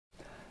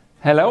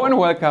Hello and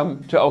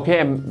welcome to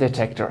OKM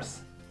Detectors.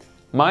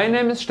 My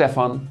name is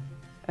Stefan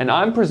and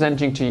I'm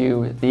presenting to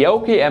you the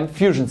OKM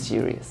Fusion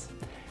series.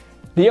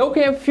 The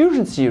OKM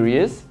Fusion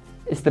series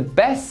is the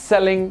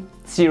best-selling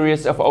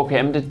series of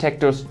OKM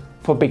detectors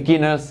for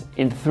beginners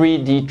in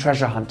 3D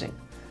treasure hunting.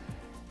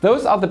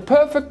 Those are the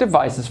perfect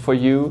devices for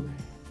you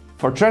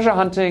for treasure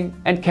hunting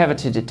and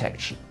cavity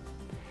detection.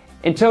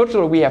 In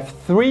total, we have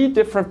 3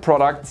 different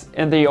products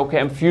in the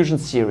OKM Fusion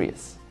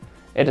series.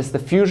 It is the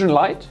Fusion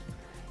Lite,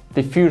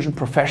 the Fusion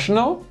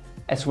Professional,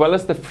 as well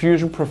as the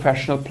Fusion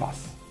Professional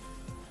Plus.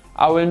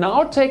 I will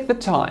now take the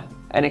time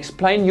and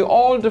explain you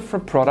all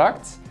different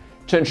products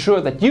to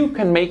ensure that you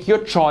can make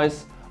your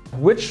choice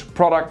which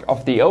product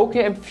of the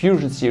OKM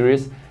Fusion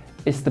series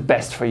is the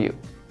best for you.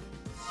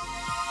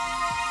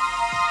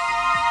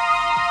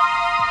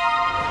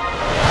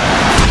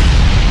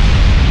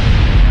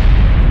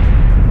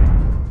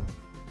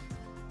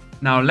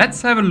 Now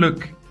let's have a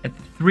look at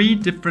the 3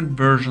 different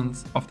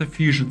versions of the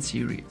Fusion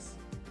series.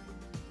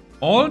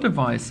 All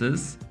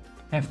devices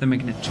have the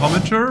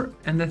magnetometer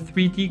and the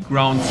 3D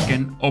ground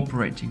scan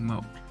operating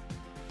mode.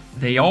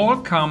 They all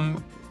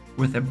come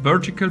with a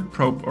vertical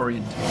probe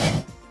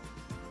orientation.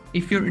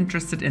 If you're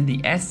interested in the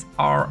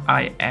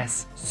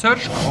SRIS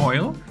search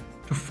coil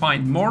to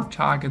find more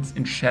targets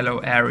in shallow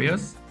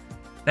areas,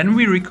 then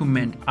we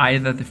recommend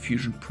either the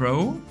Fusion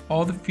Pro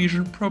or the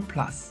Fusion Pro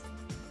Plus.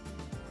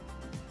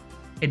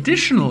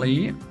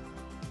 Additionally,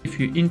 if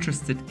you're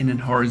interested in a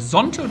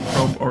horizontal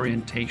probe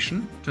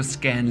orientation to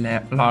scan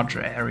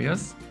larger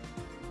areas,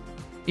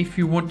 if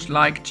you would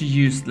like to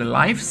use the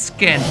live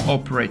scan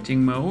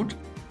operating mode,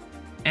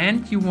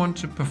 and you want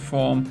to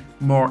perform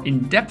more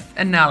in-depth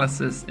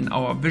analysis in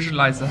our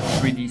Visualizer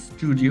 3D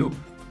Studio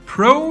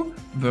Pro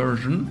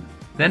version,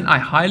 then I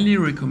highly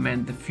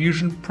recommend the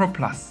Fusion Pro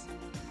Plus.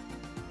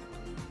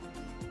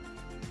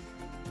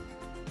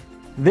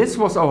 This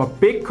was our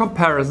big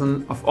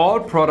comparison of all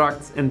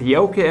products in the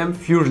OKM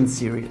Fusion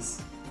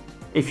series.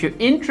 If you're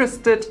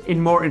interested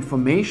in more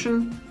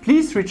information,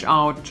 please reach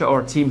out to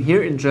our team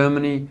here in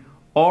Germany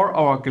or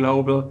our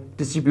global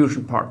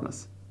distribution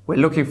partners. We're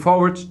looking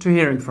forward to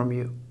hearing from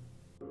you.